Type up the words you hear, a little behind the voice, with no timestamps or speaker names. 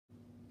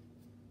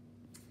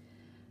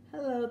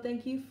Hello,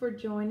 thank you for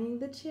joining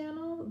the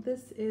channel.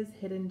 This is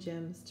Hidden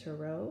Gems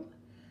Tarot.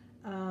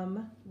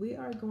 We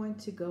are going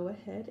to go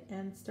ahead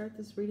and start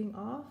this reading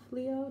off,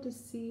 Leo, to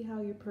see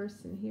how your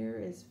person here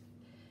is,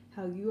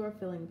 how you are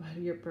feeling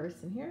about your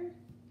person here.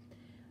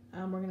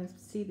 We're going to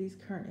see these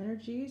current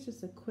energies,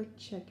 just a quick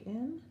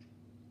check-in.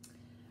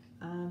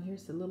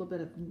 Here's a little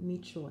bit of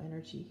mutual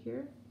energy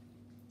here.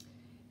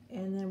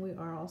 And then we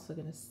are also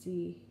going to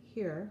see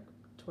here,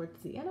 towards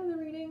the end of the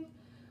reading,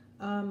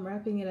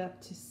 wrapping it up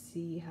to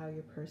see how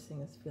your person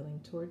is feeling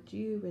towards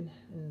you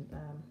and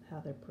how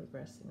they're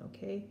progressing,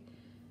 okay?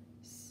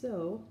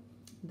 So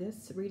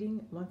this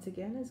reading, once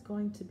again, is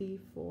going to be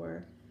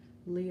for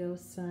Leo,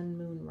 Sun,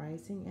 Moon,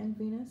 Rising, and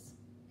Venus.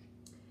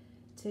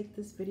 Take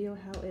this video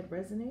how it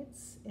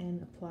resonates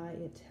and apply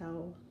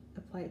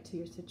it to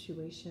your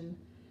situation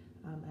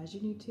as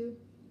you need to.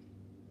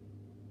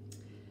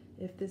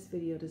 If this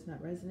video does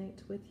not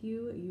resonate with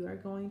you, you are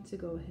going to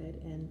go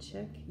ahead and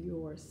check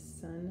your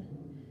Sun,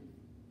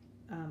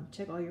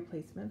 check all your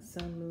placements,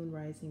 Sun, Moon,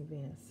 Rising,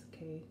 Venus,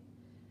 okay?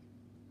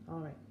 All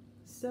right,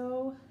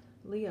 so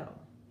Leo,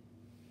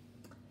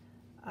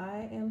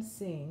 I am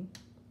seeing,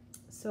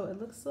 so it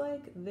looks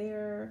like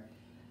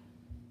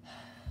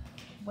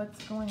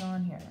what's going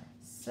on here?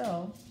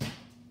 So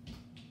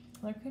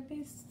there could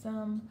be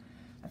some,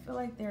 I feel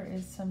like there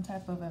is some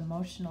type of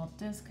emotional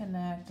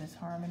disconnect,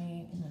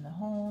 disharmony in the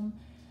home,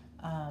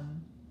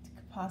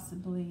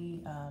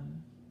 possibly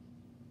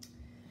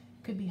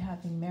could be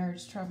having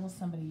marriage trouble,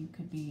 somebody you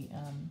could be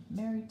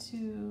married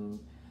to,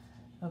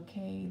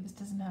 okay? This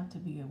doesn't have to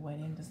be a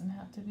wedding, doesn't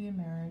have to be a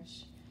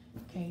marriage,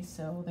 okay?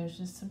 So there's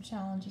just some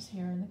challenges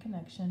here in the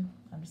connection.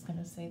 I'm just going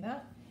to say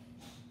that.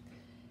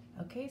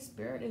 Okay,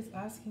 Spirit is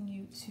asking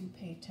you to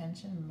pay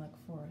attention and look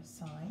for a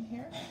sign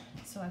here.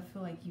 So I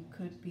feel like you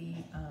could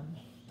be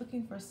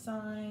looking for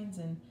signs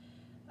and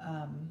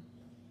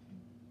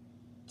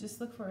just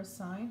look for a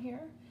sign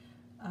here.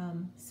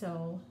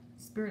 So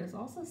Spirit is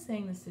also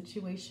saying the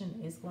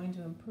situation is going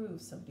to improve.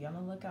 So be on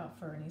the lookout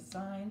for any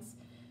signs.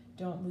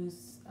 Don't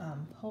lose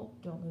hope.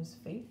 Don't lose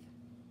faith.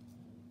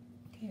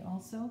 Okay,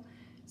 also,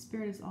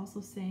 Spirit is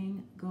also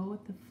saying go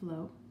with the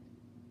flow.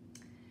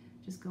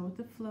 Just go with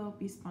the flow.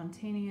 Be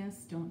spontaneous.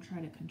 Don't try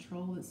to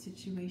control the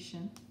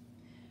situation.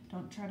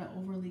 Don't try to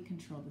overly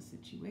control the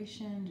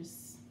situation.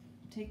 Just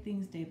take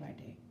things day by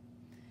day.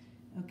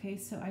 Okay,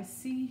 so I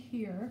see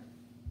here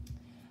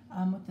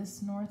with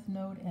this North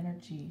Node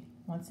energy,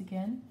 once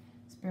again,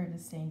 Spirit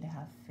is saying to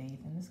have faith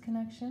in this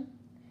connection.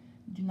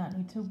 You do not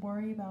need to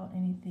worry about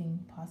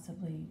anything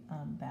possibly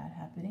bad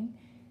happening.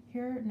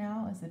 Here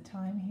now is the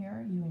time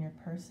here, you and your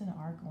person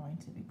are going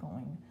to be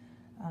going,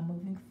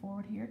 moving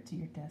forward here to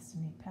your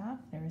destiny path.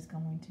 There is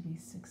going to be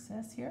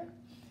success here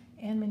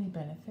and many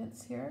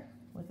benefits here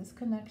with this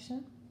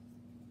connection.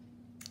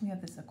 We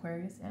have this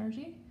Aquarius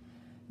energy.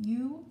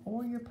 You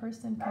or your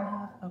person can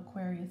have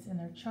Aquarius in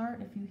their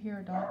chart. If you hear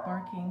a dog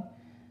barking,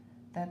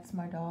 that's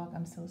my dog.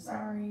 I'm so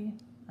sorry.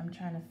 I'm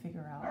trying to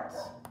figure out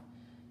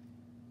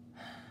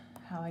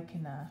how I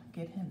can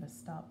get him to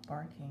stop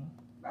barking.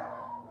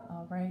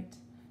 All right.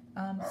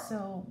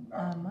 So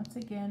once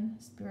again,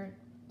 Spirit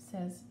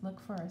says look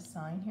for a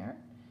sign here,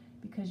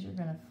 because you're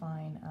going to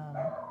find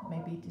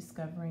maybe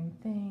discovering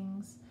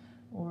things,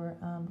 or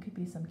could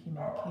be some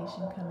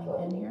communication coming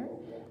in here.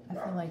 I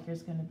feel like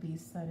there's going to be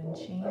sudden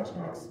change,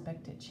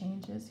 unexpected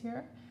changes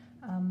here,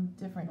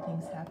 different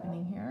things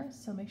happening here.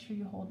 So make sure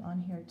you hold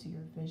on here to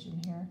your vision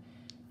here,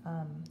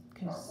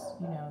 because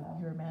you know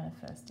you're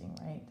manifesting,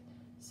 right?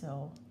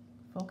 So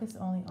focus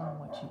only on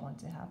what you want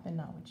to happen,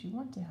 not what you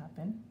want to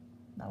happen,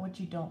 not what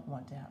you don't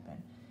want to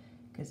happen.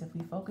 Because if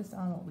we focus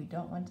on what we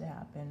don't want to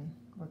happen,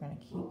 we're going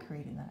to keep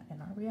creating that in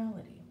our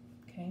reality,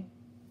 okay?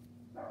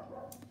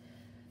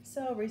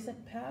 So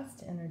recent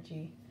past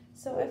energy.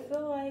 So I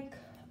feel like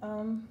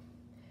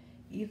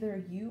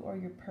either you or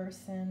your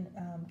person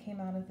came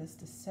out of this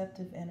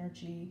deceptive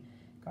energy,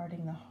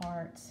 guarding the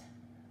heart,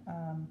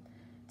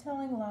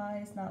 telling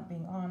lies, not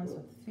being honest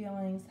with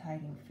feelings,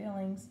 hiding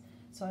feelings.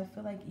 So I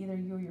feel like either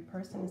you or your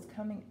person is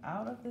coming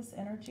out of this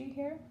energy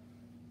here.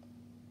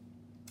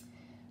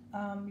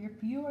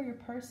 You or your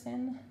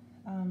person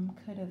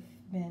could have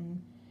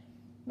been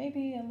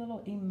maybe a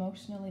little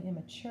emotionally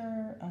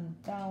immature,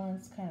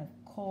 unbalanced, kind of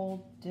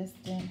cold,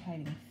 distant,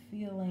 hiding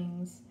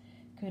feelings.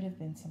 Could have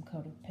been some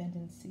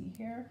codependency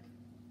here.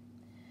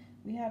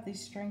 We have the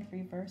Strength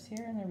reverse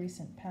here in the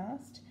recent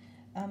past.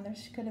 There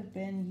could have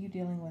been you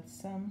dealing with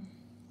some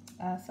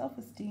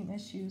self-esteem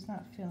issues,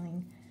 not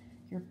feeling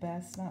your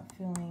best, not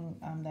feeling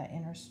that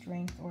inner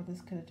strength, or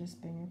this could have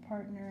just been your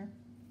partner.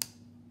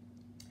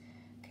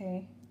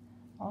 Okay.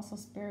 Also,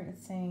 Spirit is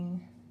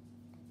saying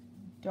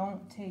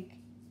don't take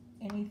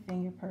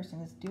anything your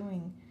person is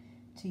doing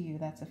to you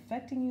that's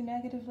affecting you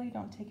negatively.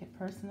 Don't take it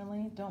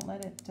personally. Don't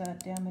let it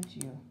damage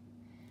you.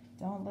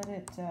 Don't let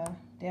it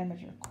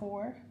damage your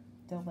core.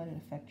 Don't let it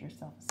affect your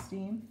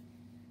self-esteem.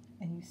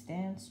 And you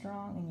stand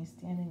strong and you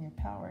stand in your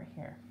power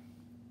here.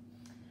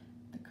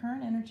 The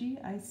current energy,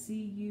 I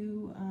see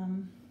you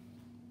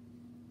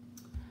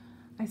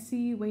I see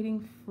you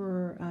waiting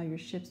for your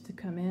ships to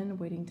come in,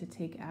 waiting to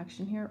take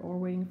action here, or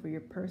waiting for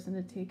your person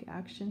to take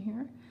action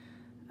here.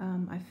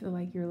 I feel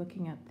like you're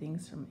looking at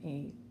things from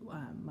a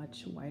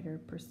much wider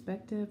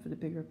perspective, a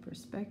bigger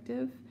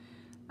perspective.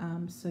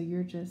 So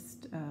you're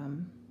just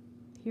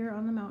here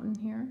on the mountain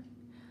here,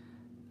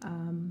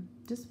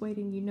 just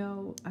waiting. You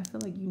know, I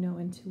feel like you know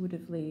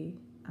intuitively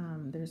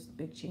there's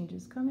big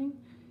changes coming.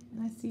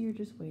 And I see you're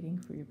just waiting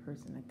for your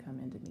person to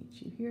come in to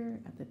meet you here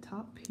at the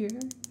top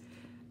here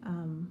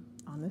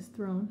on this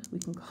throne. We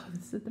can call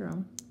this a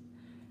throne.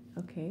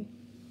 Okay.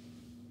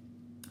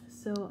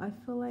 So I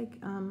feel like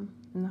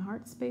in the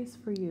heart space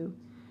for you,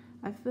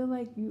 I feel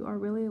like you are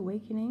really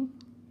awakening.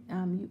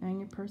 You and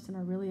your person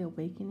are really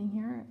awakening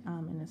here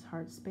in this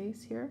heart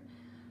space here.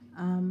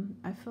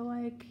 I feel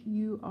like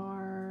you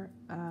are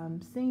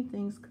seeing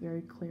things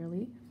very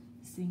clearly,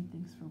 seeing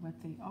things for what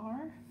they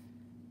are.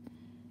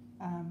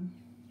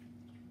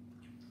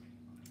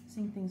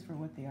 Seeing things for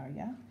what they are,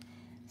 yeah.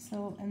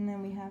 So, and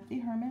then we have the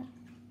Hermit.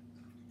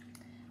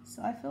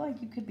 So I feel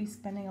like you could be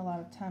spending a lot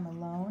of time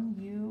alone,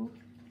 you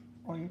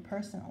or your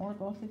person, or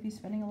both of you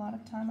spending a lot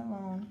of time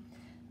alone,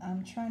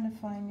 trying to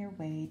find your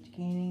way,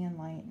 gaining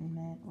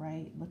enlightenment,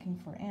 right? Looking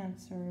for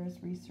answers,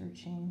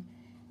 researching,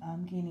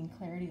 gaining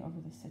clarity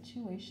over the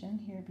situation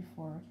here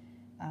before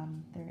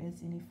there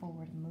is any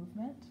forward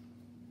movement.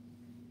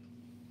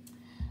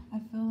 I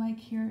feel like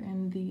here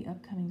in the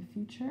upcoming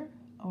future,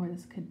 or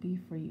this could be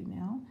for you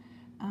now,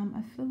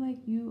 I feel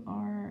like you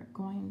are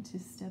going to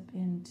step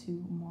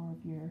into more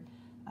of your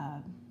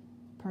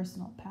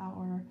personal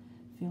power,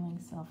 feeling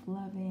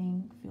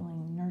self-loving,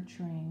 feeling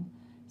nurturing,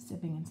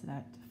 stepping into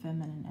that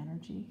feminine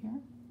energy here.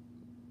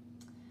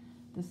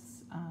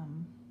 This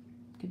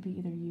could be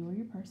either you or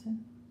your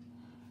person.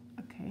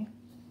 Okay.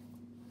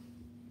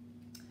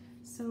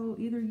 So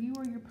either you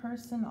or your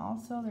person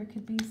also, there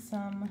could be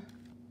some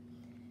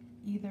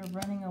either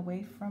running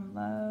away from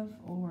love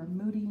or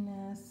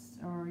moodiness,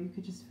 or you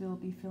could just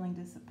be feeling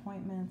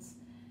disappointments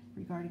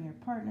regarding your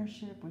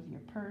partnership with your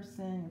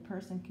person. Your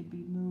person could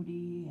be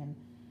moody and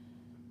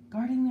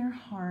guarding their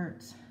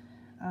heart.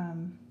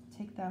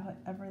 Take that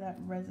however that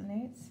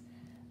resonates.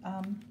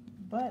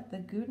 But the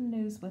good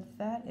news with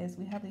that is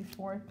we have the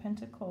Four of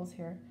Pentacles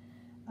here.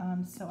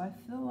 So I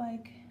feel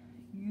like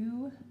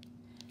your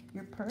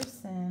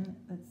person,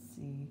 let's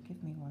see,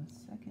 give me 1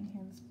 second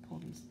here. Let's pull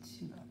these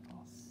two up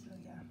also,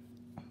 yeah.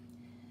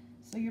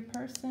 So your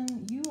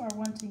person, you are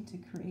wanting to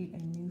create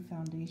a new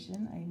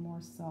foundation, a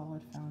more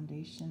solid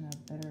foundation,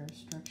 a better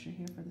structure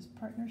here for this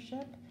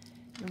partnership.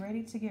 You're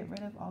ready to get rid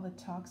of all the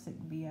toxic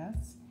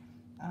BS.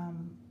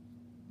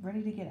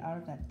 Ready to get out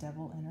of that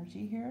devil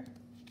energy here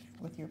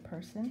with your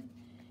person.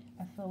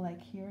 I feel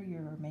like here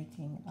you're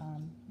making,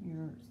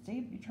 you're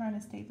trying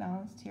to stay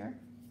balanced here.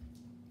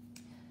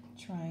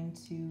 Trying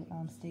to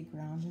stay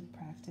grounded,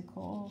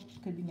 practical.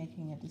 Could be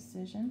making a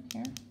decision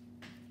here.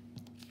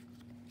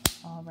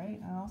 All right,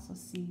 I also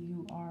see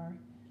you are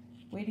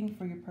waiting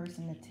for your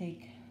person to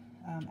take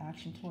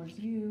action towards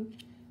you,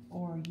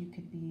 or you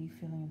could be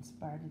feeling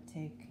inspired to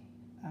take,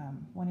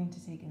 wanting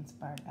to take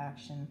inspired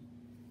action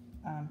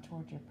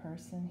towards your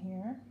person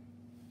here.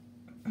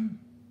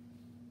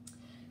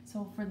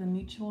 So for the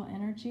mutual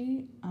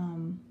energy,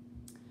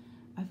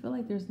 I feel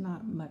like there's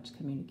not much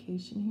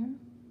communication here.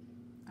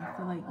 I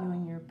feel like you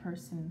and your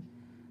person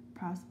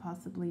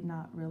possibly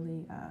not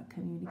really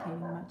communicating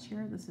much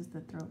here. This is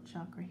the throat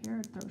chakra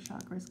here. Throat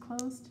chakra is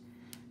closed.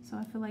 So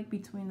I feel like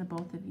between the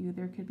both of you,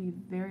 there could be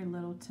very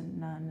little to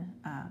none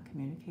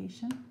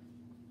communication.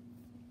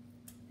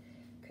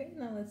 Okay,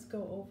 now let's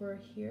go over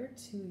here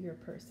to your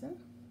person.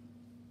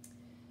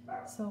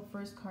 So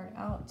first card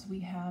out, we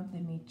have the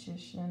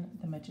Magician,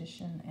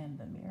 and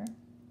the Mirror.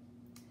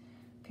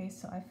 Okay,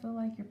 so I feel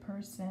like your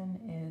person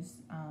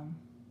is,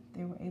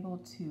 they were able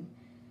to,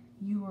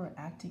 you were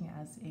acting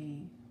as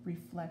a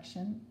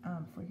reflection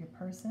for your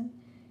person.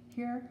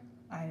 Here,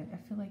 I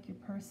feel like your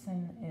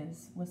person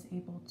was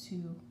able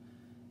to,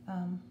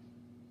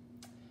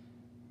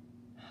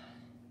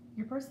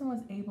 your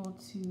person's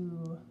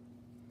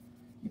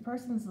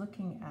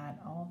looking at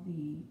all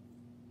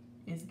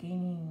is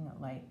gaining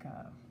like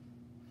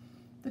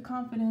the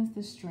confidence,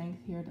 the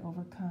strength here to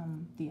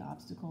overcome the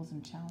obstacles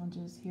and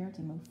challenges here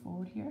to move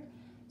forward here.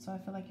 So I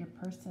feel like your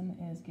person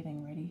is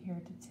getting ready here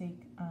to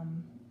take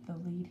the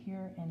lead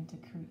here and to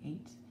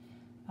create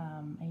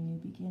a new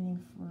beginning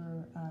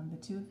for the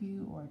two of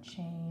you, or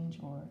change,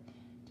 or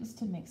just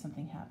to make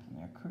something happen.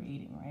 They're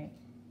creating, right?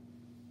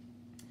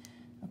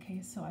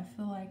 Okay, so I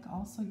feel like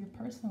also your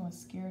person was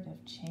scared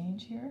of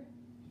change here.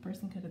 Your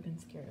person could have been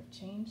scared of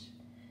change.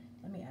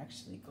 Let me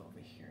actually go over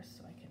here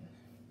so I can.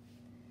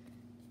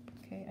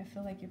 Okay, I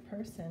feel like your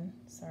person,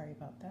 sorry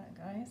about that,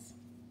 guys.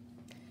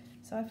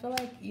 So I feel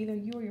like either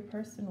you or your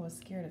person was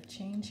scared of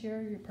change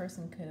here. Your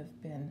person could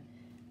have been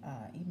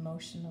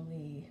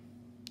emotionally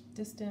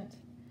distant,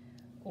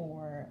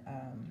 or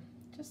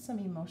just some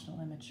emotional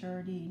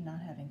immaturity, not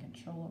having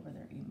control over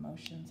their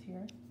emotions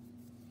here.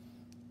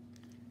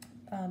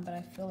 But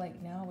I feel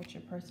like now what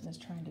your person is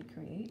trying to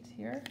create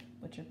here,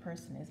 what your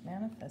person is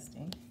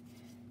manifesting,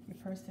 Your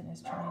person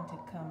is trying to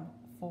come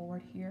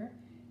forward here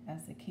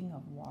as the King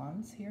of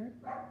Wands here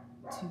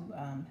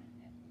to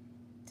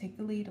take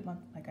the lead,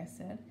 like I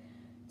said,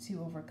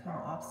 to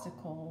overcome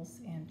obstacles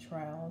and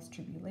trials,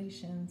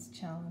 tribulations,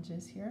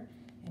 challenges here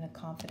in a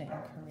confident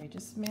and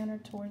courageous manner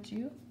towards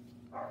you,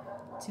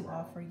 to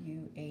offer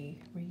you a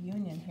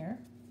reunion here,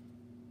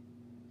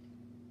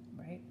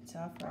 right? To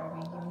offer a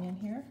reunion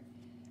here,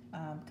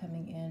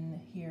 coming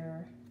in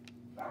here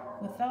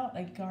without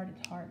a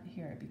guarded heart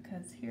here,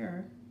 because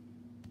here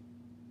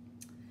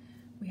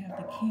we have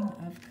the King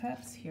of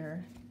Cups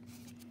here,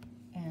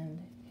 and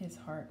his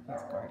heart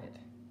was guarded.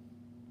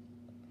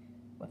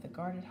 With a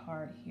guarded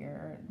heart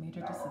here,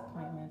 major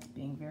disappointments,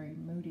 being very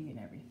moody and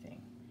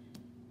everything.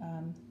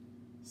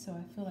 So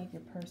I feel like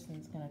your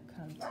person's going to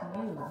come to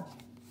you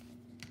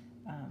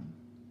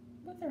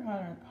with their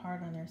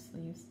heart on their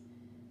sleeves.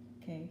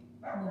 Okay,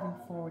 moving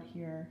forward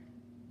here,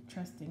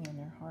 trusting in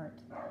their heart,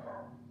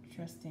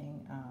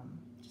 trusting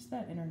just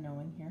that inner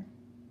knowing here,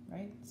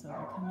 right? So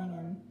they're coming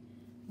in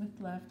with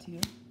love to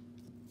you.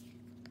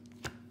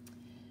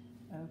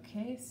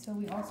 Okay, so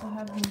we also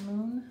have the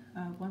moon.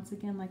 Once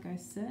again, like I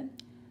said,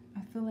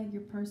 I feel like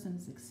your person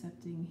is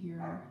accepting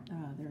here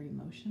their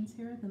emotions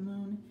here. The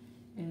moon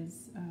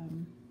is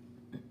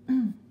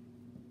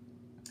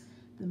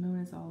the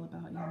moon is all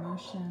about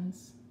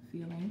emotions,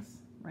 feelings,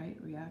 right?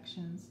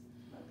 Reactions.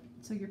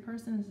 So your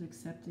person is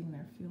accepting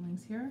their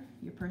feelings here.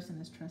 Your person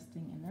is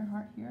trusting in their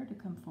heart here to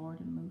come forward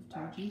and move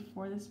towards you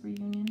for this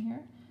reunion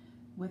here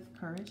with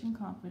courage and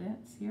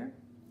confidence here.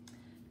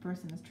 The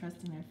person is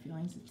trusting their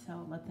feelings to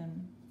tell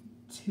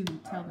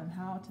them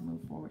how to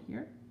move forward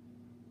here.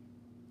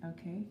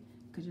 Okay,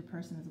 because your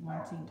person is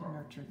wanting to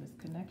nurture this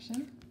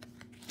connection.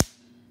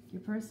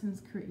 Your person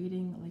is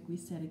creating, like we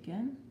said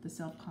again, the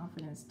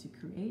self-confidence to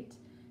create,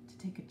 to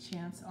take a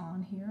chance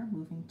on here,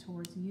 moving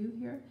towards you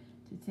here,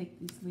 to take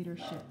this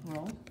leadership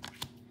role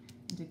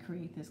and to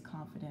create this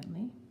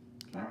confidently.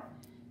 Okay,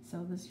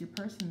 so your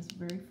person is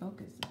very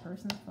focused. The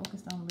person is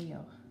focused on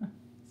Leo.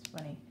 It's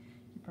funny.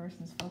 Your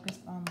person is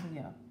focused on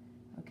Leo.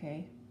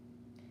 Okay,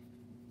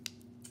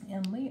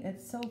 and Leo,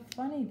 it's so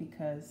funny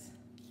because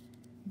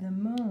the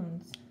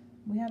moons,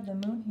 we have the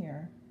moon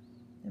here.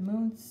 The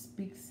moon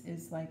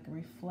is like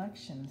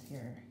reflections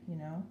here, you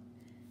know?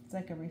 It's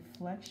like a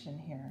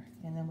reflection here.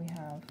 And then we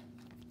have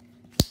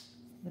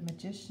the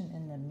Magician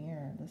in the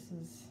mirror. This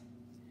is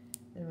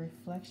the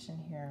reflection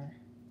here.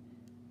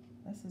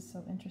 This is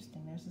so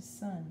interesting. There's the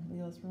sun.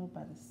 Leo's ruled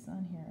by the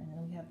sun here. And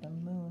then we have the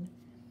moon.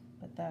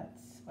 But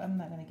I'm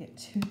not going to get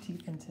too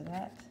deep into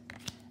that.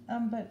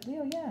 But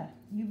Leo, yeah,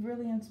 you've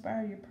really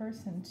inspired your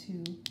person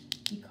to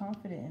be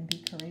confident and be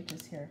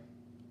courageous here.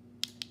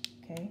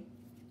 Okay?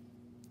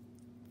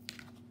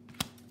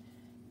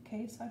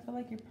 Okay, so I feel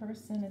like your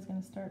person is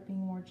going to start being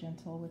more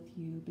gentle with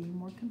you, being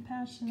more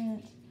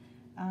compassionate,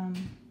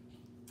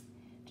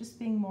 just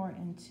being more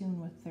in tune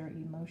with their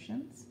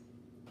emotions.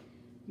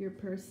 Your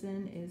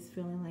person is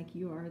feeling like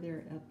you are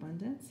their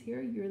abundance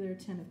here. You're their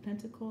 10 of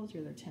Pentacles,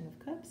 you're their 10 of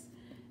Cups.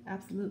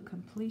 Absolute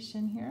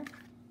completion here.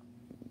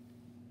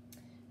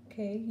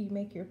 Okay, you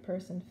make your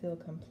person feel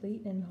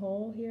complete and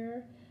whole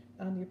here.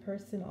 Your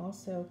person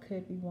also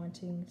could be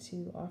wanting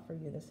to offer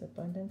you this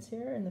abundance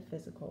here in the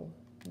physical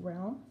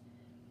realm.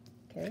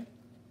 Okay,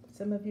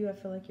 some of you, I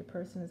feel like your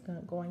person is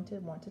going to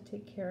want to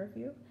take care of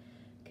you.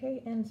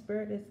 Okay, and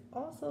Spirit is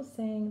also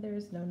saying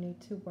there's no need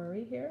to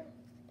worry here.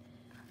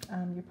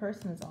 Your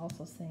person is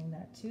also saying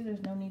that too.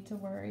 There's no need to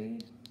worry.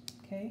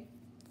 Okay,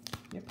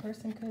 your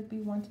person could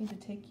be wanting to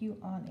take you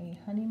on a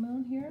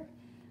honeymoon here.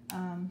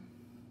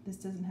 This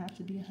doesn't have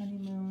to be a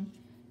honeymoon.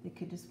 They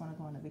could just want to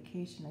go on a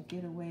vacation, a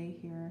getaway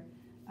here,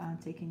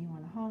 taking you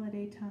on a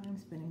holiday time,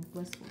 spending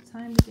blissful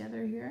time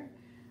together here.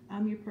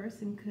 Your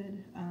person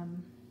could,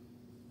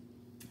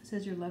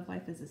 says your love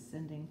life is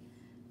ascending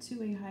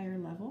to a higher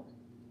level.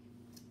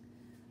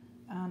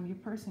 Your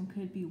person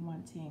could be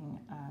wanting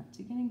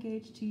to get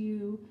engaged to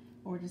you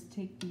or just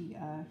take the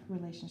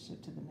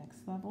relationship to the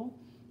next level.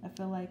 I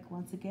feel like,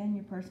 once again,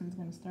 your person is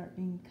going to start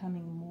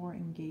becoming more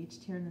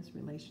engaged here in this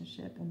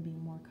relationship and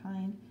being more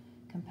kind,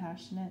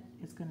 compassionate.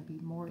 It's going to be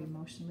more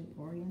emotionally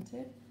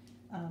oriented.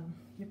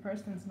 Your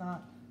person's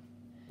not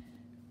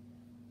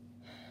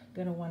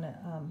going to want to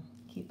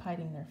keep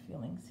hiding their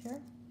feelings here.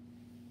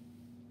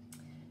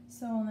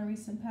 So in the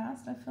recent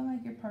past, I feel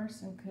like your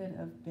person could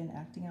have been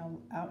acting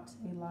out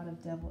a lot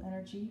of devil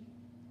energy.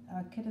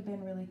 Could have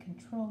been really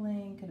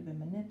controlling, could have been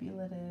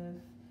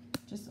manipulative,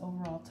 just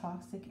overall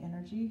toxic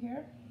energy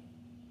here.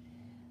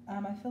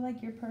 I feel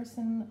like your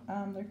person,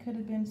 there could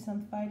have been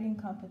some fighting,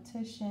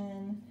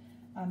 competition,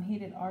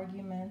 heated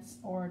arguments,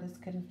 or this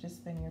could have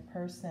just been your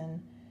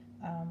person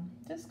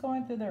just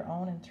going through their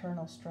own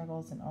internal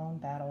struggles and own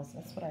battles.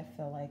 That's what I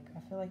feel like.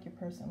 I feel like your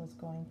person was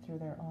going through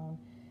their own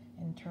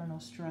internal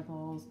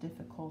struggles,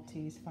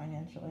 difficulties,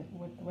 financial,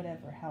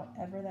 whatever,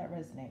 however that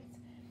resonates.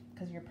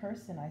 Because your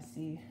person, I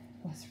see,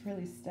 was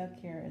really stuck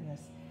here in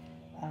this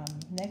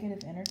negative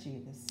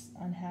energy, this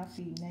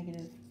unhappy,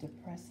 negative,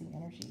 depressing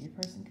energy. Your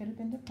person could have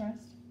been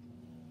depressed,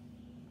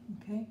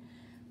 okay?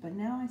 But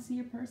now I see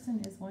your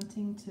person is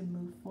wanting to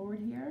move forward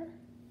here,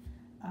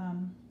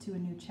 to a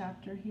new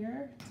chapter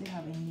here, to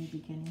have a new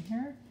beginning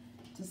here,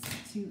 just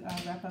to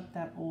wrap up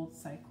that old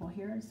cycle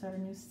here and start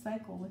a new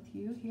cycle with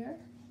you here.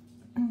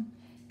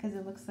 Because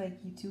it looks like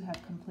you two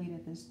have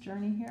completed this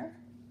journey here.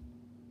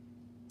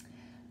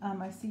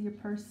 I see your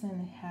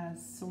person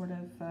has sort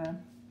of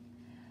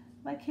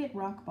like hit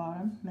rock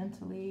bottom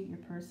mentally. Your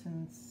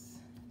person's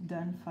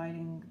done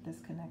fighting this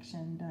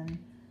connection, done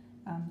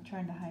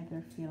trying to hide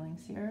their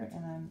feelings here,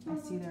 and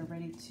I see they're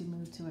ready to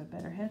move to a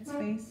better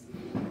headspace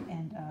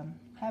and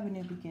have a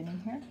new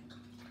beginning here.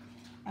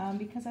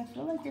 Because I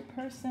feel like your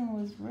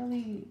person was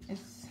really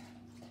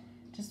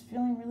just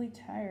feeling really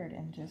tired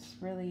and just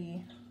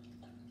really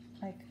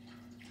like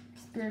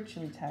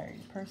spiritually tired.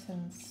 Your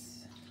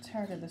person's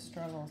tired of the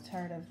struggle,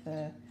 tired of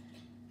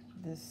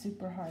the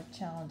super hard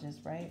challenges,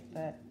 right?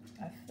 But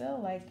I feel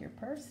like your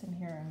person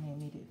here in the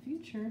immediate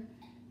future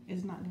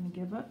is not going to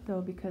give up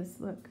though, because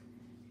look,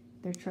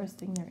 they're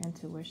trusting their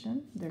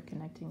intuition. They're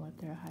connecting with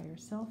their higher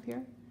self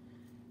here.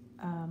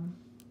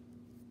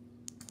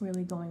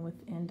 Really going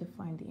within to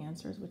find the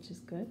answers, which is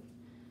good.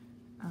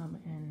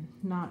 And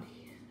not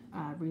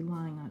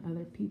relying on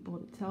other people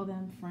to tell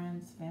them,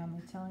 friends,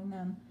 family, telling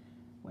them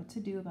what to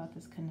do about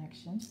this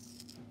connection.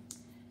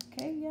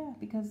 Okay, yeah,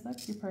 because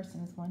look, your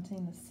person is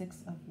wanting the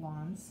Six of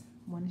Wands,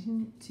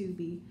 wanting to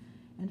be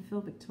and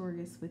feel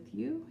victorious with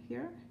you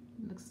here.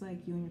 It looks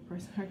like you and your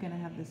person are going to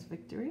have this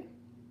victory.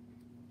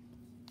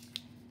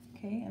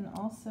 Okay, and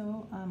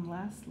also,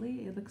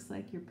 lastly, it looks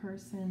like your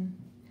person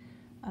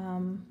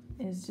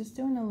is just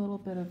doing a little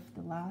bit of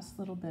the last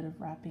little bit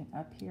of wrapping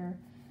up here,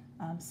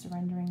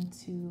 surrendering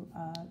to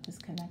this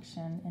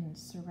connection and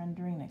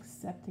surrendering,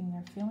 accepting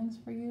their feelings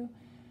for you,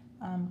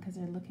 because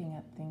they're looking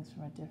at things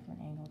from a different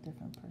angle,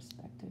 different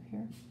perspective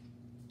here.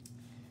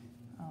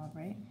 All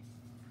right.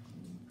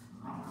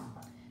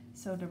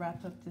 So to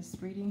wrap up this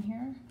reading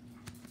here,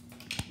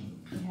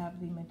 we have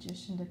the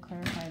Magician to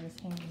clarify this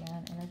Hanged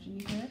Man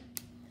energy here.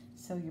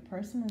 So your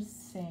person is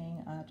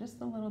saying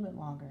just a little bit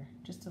longer,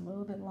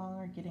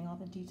 getting all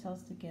the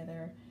details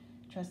together,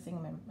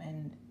 trusting them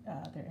and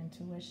their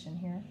intuition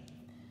here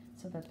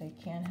so that they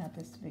can have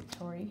this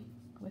victory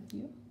with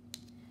you.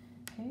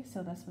 Okay,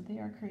 so that's what they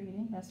are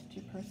creating. That's what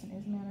your person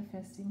is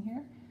manifesting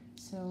here.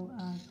 So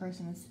the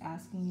person is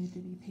asking you to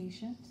be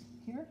patient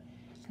here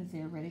because they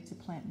are ready to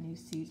plant new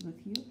seeds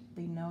with you.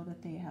 They know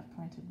that they have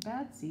planted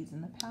bad seeds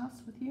in the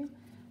past with you,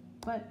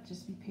 but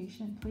just be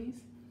patient,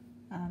 please.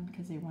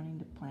 Because they're wanting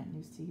to plant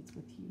new seeds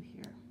with you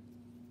here.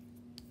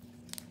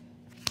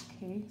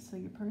 Okay, so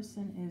your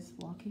person is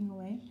walking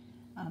away,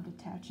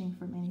 detaching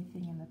from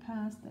anything in the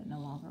past that no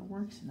longer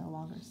works, no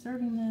longer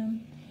serving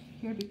them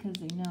here, because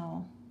they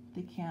know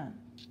they can't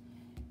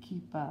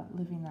keep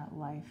living that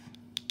life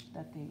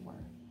that they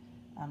were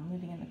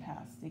living in the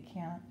past. They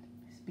can't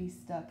be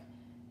stuck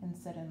and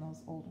set in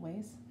those old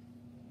ways.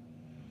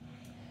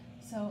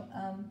 So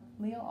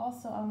Leo,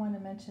 also I want to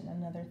mention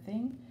another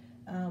thing.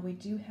 We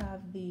do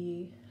have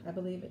I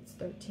believe it's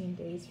 13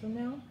 days from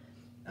now.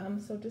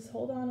 So just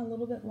hold on a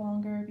little bit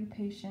longer, be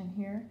patient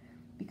here,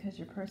 because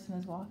your person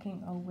is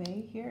walking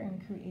away here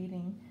and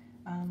creating,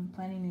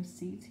 planting new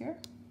seeds here.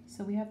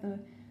 So we have the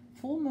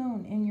full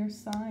moon in your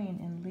sign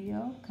in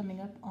Leo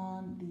coming up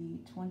on the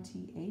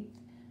 28th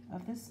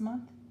of this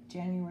month,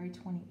 January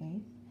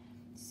 28th.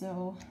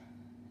 So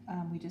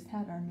we just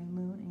had our new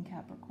moon in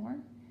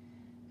Capricorn.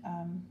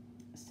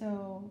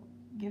 So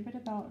give it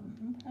about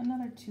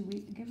another 2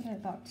 weeks, give it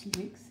about 2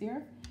 weeks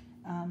here,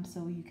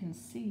 so you can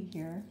see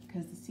here,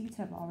 because the seeds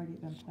have already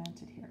been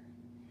planted here.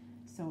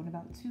 So in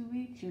about 2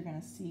 weeks, you're going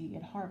to see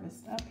it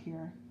harvest up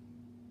here,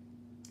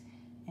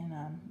 and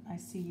I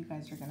see you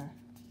guys are going to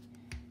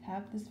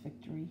have this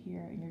victory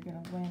here, and you're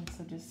going to win,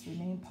 so just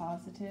remain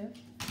positive,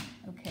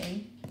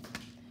 okay?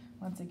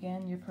 Once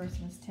again, your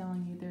person is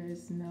telling you there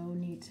is no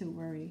need to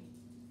worry.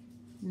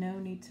 No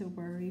need to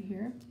worry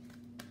here.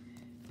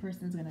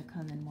 Person's going to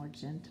come in more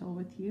gentle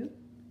with you.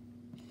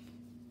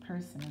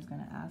 Person is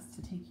going to ask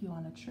to take you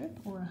on a trip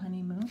or a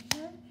honeymoon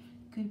here.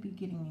 Could be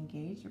getting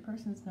engaged. Your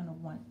person is going to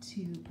want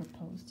to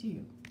propose to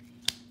you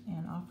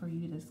and offer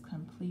you this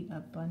complete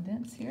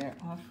abundance here,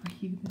 offer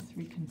you this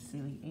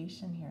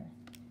reconciliation here.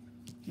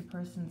 Your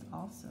person's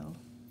also,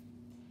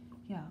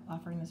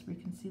 offering this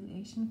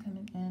reconciliation,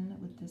 coming in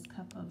with this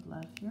cup of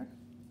love here.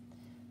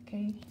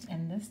 Okay,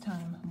 and this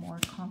time more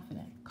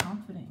confident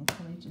and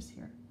courageous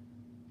here,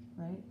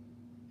 right?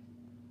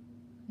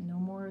 No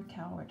more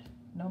coward.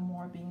 No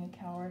more being a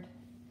coward.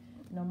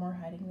 No more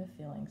hiding the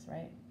feelings,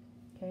 right?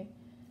 Okay?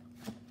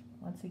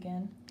 Once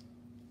again,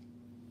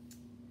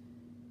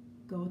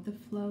 go with the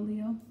flow,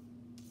 Leo.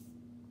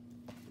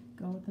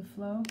 Go with the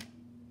flow.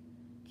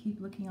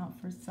 Keep looking out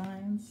for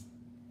signs,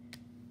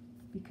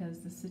 because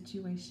the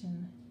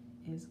situation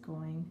is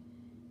going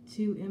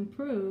to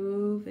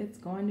improve. It's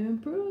going to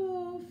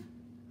improve.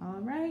 All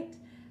right.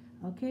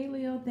 Okay,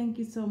 Leo, thank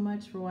you so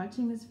much for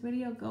watching this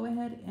video. Go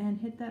ahead and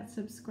hit that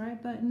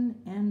subscribe button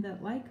and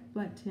that like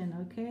button,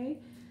 okay?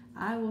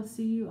 I will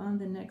see you on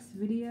the next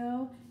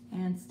video,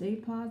 And stay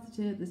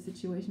positive. The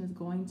situation is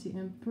going to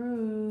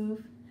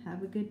improve.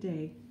 Have a good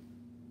day.